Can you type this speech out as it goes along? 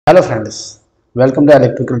Hello friends, welcome to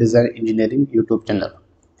Electrical Design Engineering YouTube channel.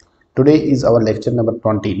 Today is our lecture number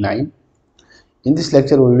 29. In this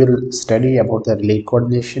lecture we will study about the relay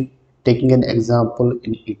coordination, taking an example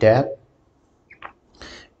in Etap.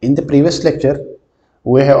 In the previous lecture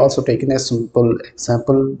we have also taken a simple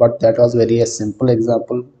example, but that was very a simple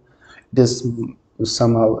example. It is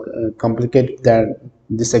somehow complicated than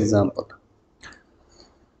this example.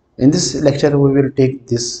 In this lecture we will take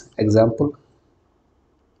this example.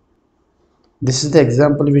 This is the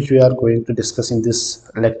example which we are going to discuss in this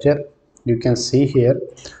lecture. You can see here,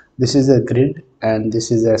 this is a grid and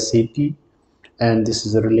this is a CT and this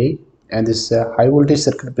is a relay and this is a high voltage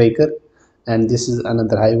circuit breaker and this is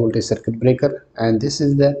another high voltage circuit breaker and this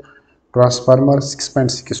is the transformer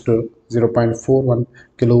 6.6 to 0.41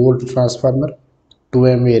 kilovolt transformer, 2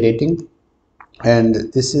 MVA rating, and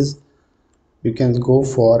this is, you can go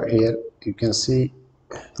for here, you can see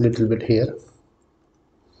little bit here,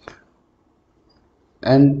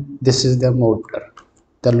 and this is the motor.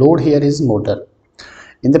 The load here is motor.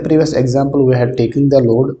 In the previous example we had taken the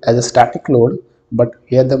load as a static load, but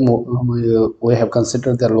here we have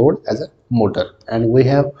considered the load as a motor, and we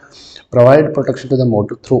have provided protection to the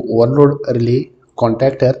motor through overload relay,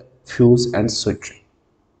 contactor, fuse and switch.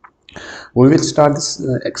 We will start this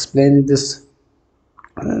explain this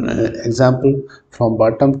example from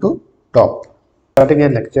bottom to top. Starting a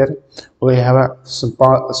lecture, we have a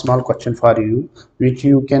small question for you which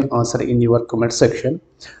you can answer in your comment section.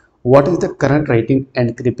 What is the current rating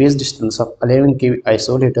and creepage distance of 11 kV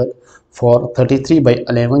isolator for 33 by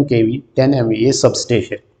 11 kV 10 MVA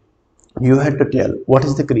substation? You have to tell what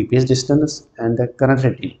is the creepage distance and the current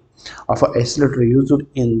rating of an isolator used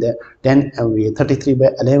in the 10 MVA 33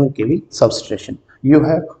 by 11 kV substation. You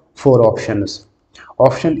have four options.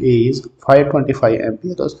 Option A is 525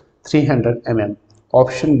 amperes 300 mm.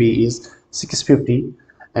 Option B is 650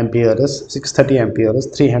 amperes 630 amperes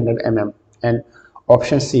 300 mm, and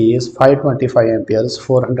option C is 525 amperes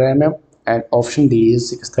 400 mm, and option D is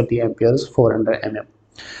 630 amperes 400 mm.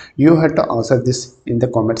 You have to answer this in the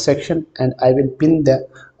comment section, and I will pin the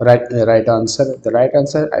right answer. The right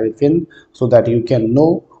answer I will pin so that you can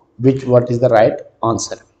know what is the right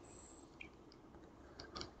answer.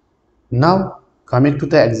 Now coming to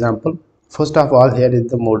the example, first of all, here is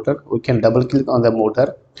the motor. We can double click on the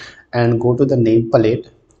motor and go to the nameplate,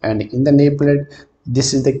 and in the nameplate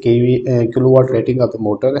this is the kilowatt rating of the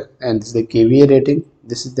motor, and this is the kVA rating.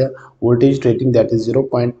 This is the voltage rating, that is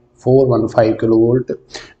 0.415 kilovolt,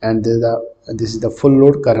 and this is the full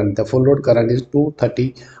load current. The full load current is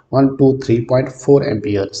 23123.4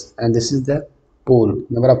 amperes, and this is the pole.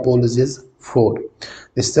 Number of poles is 4.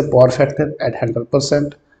 This is the power factor at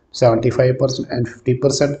 100%, 75% and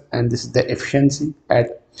 50%, and this is the efficiency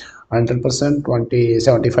at 100%,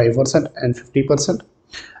 75% and 50%,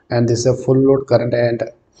 and this is a full load current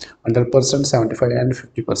at 100%, 75 and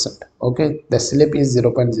 50%. Okay, the slip is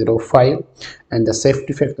 0.05, and the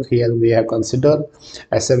safety factor here we have considered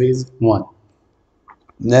SF is 1.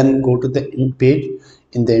 Then go to the in page.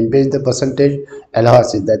 In the in page, the percentage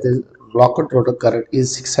LRC, that is locked rotor current,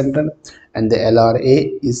 is 600, and the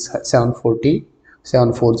LRA is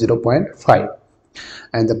 740.5,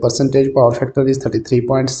 and the percentage power factor is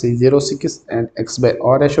 33.06, and X by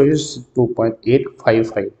R ratio is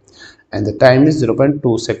 2.855, and the time is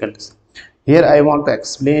 0.2 seconds. Here I want to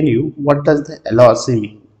explain you what does the LRC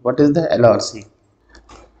mean. What is the LRC?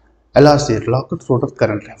 LRC, locked rotor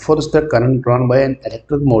current, refers to the current drawn by an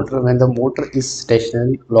electric motor when the motor is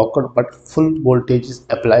stationary locked but full voltage is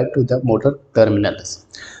applied to the motor terminals.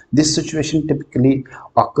 This situation typically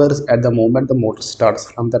occurs at the moment the motor starts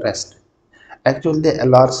from the rest. Actually, the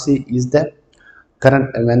LRC is the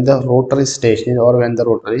current when the rotor is stationary, or when the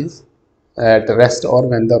rotor is at rest, or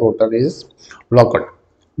when the rotor is locked.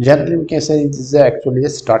 Generally, we can say this is actually a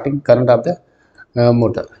starting current of the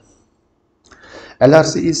motor.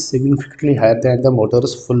 LRC is significantly higher than the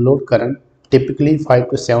motor's full load current, typically 5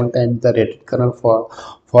 to 7 times the rated current for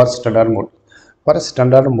standard motor. For a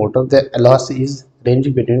standard motor, the LRC is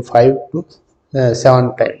ranging between 5 to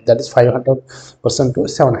 7 times, that is 500% to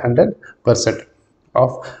 700%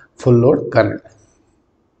 of full load current.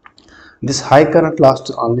 This high current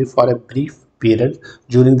lasts only for a brief period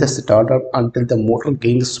during the startup until the motor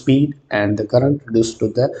gains speed and the current reduces to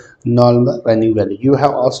the normal running value. You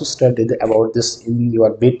have also studied about this in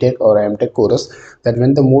your BTech or MTech course, that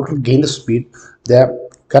when the motor gains speed, the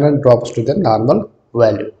current drops to the normal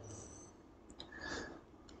value.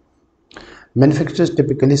 Manufacturers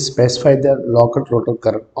typically specify the locked rotor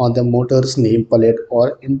current on the motor's nameplate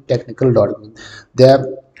or in technical documents.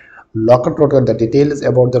 Locked rotor, the details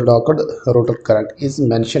about the locked rotor current is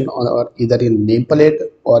mentioned on or either in nameplate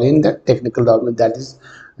or in the technical document, that is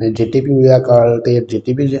GTP. We are called a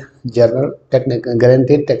GTP, General Technical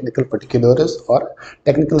Guaranteed Technical Particulars or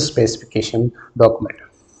Technical Specification document.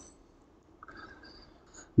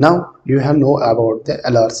 Now you have know about the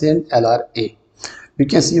LRC and LRA. You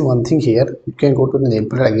can see one thing here. You can go to the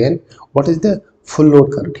nameplate again. What is the full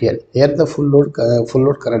load current here? Here the full load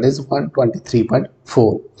current is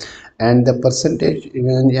 123.4, and the percentage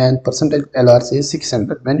LRC is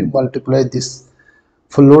 600. When you multiply this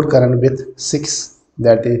full load current with 6,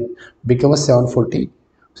 that is becomes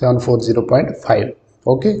 740.5.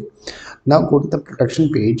 Okay, now go to the protection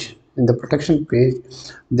page. In the protection page,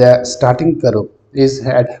 the starting curve is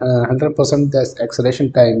at 100%, the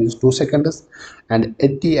acceleration time is 2 seconds, and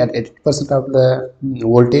 80% of the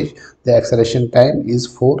voltage, the acceleration time is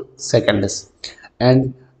 4 seconds.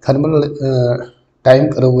 And thermal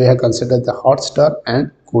time curve, we have considered the hot star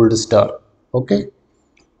and cold star. Okay,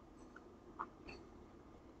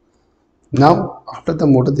 now after the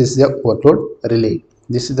motor, this is the overload relay.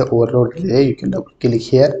 This is the overload relay. You can double click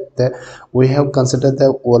here. We have considered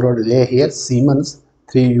the overload relay here, Siemens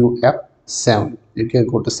 3UF7. You can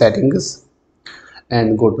go to settings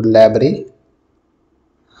and go to library.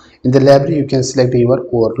 In the library, you can select your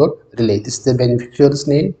overload relay. This is the manufacturer's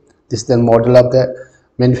name, this is the model of the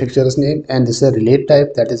manufacturer's name, and this is a relay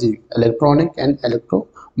type, that is electronic and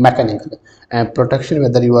electromechanical, and protection,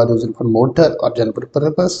 whether you are using for motor or general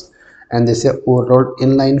purpose, and this is a overload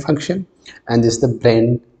inline function, and this is the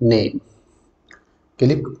brand name.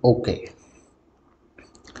 Click OK,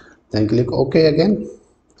 then click OK again.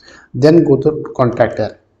 Then go to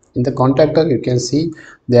contactor. In the contactor, you can see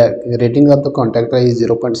the rating of the contactor is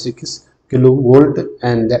 0.6 kilovolt,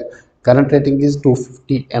 and the current rating is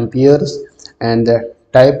 250 amperes, and the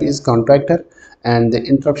type is contactor, and the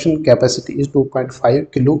interruption capacity is 2.5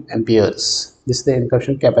 kilo amperes. This is the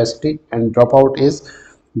interruption capacity, and dropout is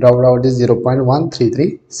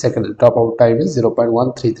 0.133 seconds. Dropout time is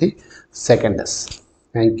 0.133 seconds,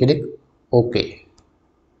 and click OK.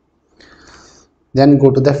 Then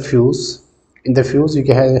go to the fuse. In the fuse, you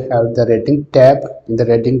can have the rating tab. In the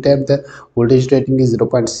rating tab, the voltage rating is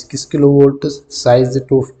 0.6 kilovolts, size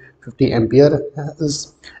 250 ampere,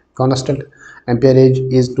 constant amperage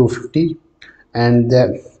is 250, and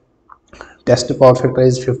the test power factor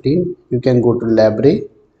is 15. You can go to library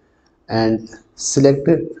and select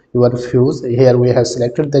your fuse. Here we have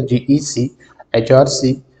selected the GEC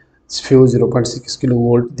HRC fuse 0.6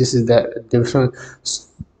 kilovolt. This is the different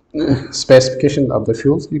specification of the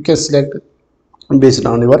fuse. You can select based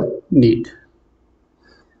on your need.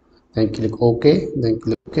 Then click OK, then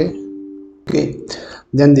click OK.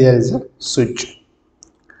 Then there is a switch.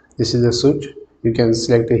 This is the switch. You can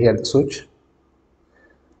select here the switch,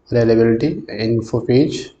 reliability, info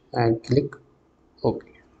page, and click OK.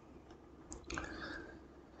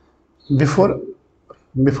 Before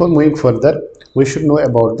moving further, we should know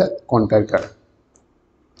about the contactor.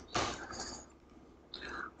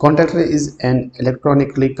 Contactor is an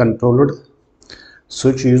electronically controlled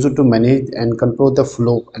switch used to manage and control the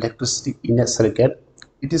flow of electricity in a circuit.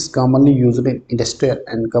 It is commonly used in industrial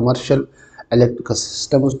and commercial electrical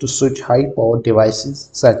systems to switch high power devices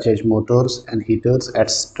such as motors and heaters,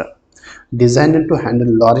 etc. Designed to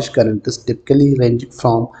handle large currents typically ranging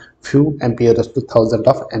from few amperes to thousands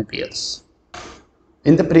of amperes.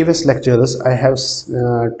 In the previous lectures, I have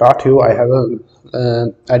taught you, I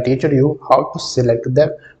teach you how to select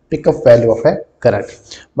the pickup value of a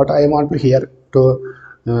current, but I want to here to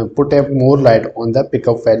put a more light on the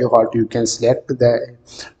pickup value, how you can select the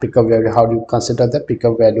pickup value, how you consider the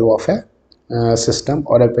pickup value of a system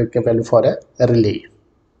or a pickup value for a relay.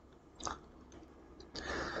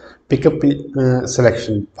 Pickup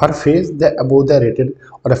selection for phase, the above the rated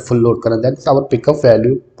or a full load current, that is our pickup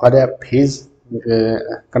value for a phase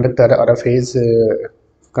conductor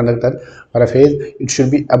or a phase it should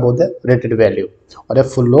be above the rated value or a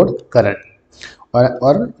full load current,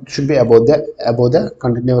 or it should be above the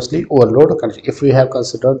continuously overload condition. If we have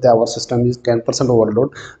considered that our system is 10%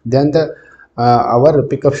 overload, then the our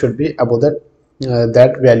pickup should be above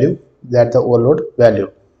that value, that the overload value.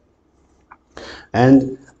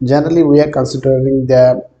 And generally we are considering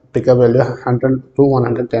the pickup value 100 to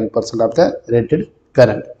 110% of the rated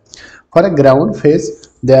current. For a ground phase,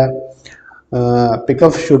 the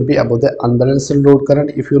pickup should be above the unbalanced load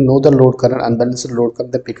current. If you know the load current, unbalanced load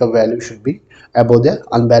current, the pickup value should be above the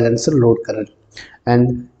unbalanced load current.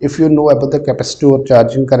 And if you know about the capacitor or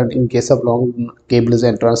charging current in case of long cables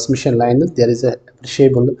and transmission lines, there is a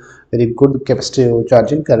appreciable very good capacitor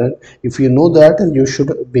charging current. If you know that, you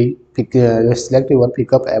should be select your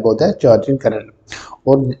pickup above the charging current,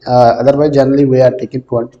 or otherwise generally we are taking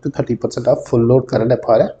 20 to 30% of full load current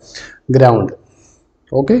for a ground.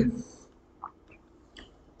 Okay.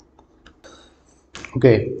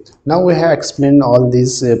 Okay, now we have explained all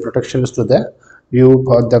these protections to the you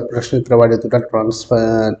for the protection provided to the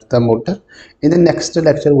transfer to the motor. In the next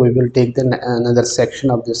lecture we will take the another section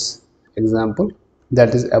of this example,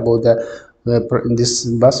 that is about the in this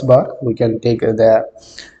bus bar. We can take the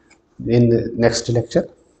in the next lecture.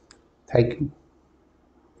 Thank you.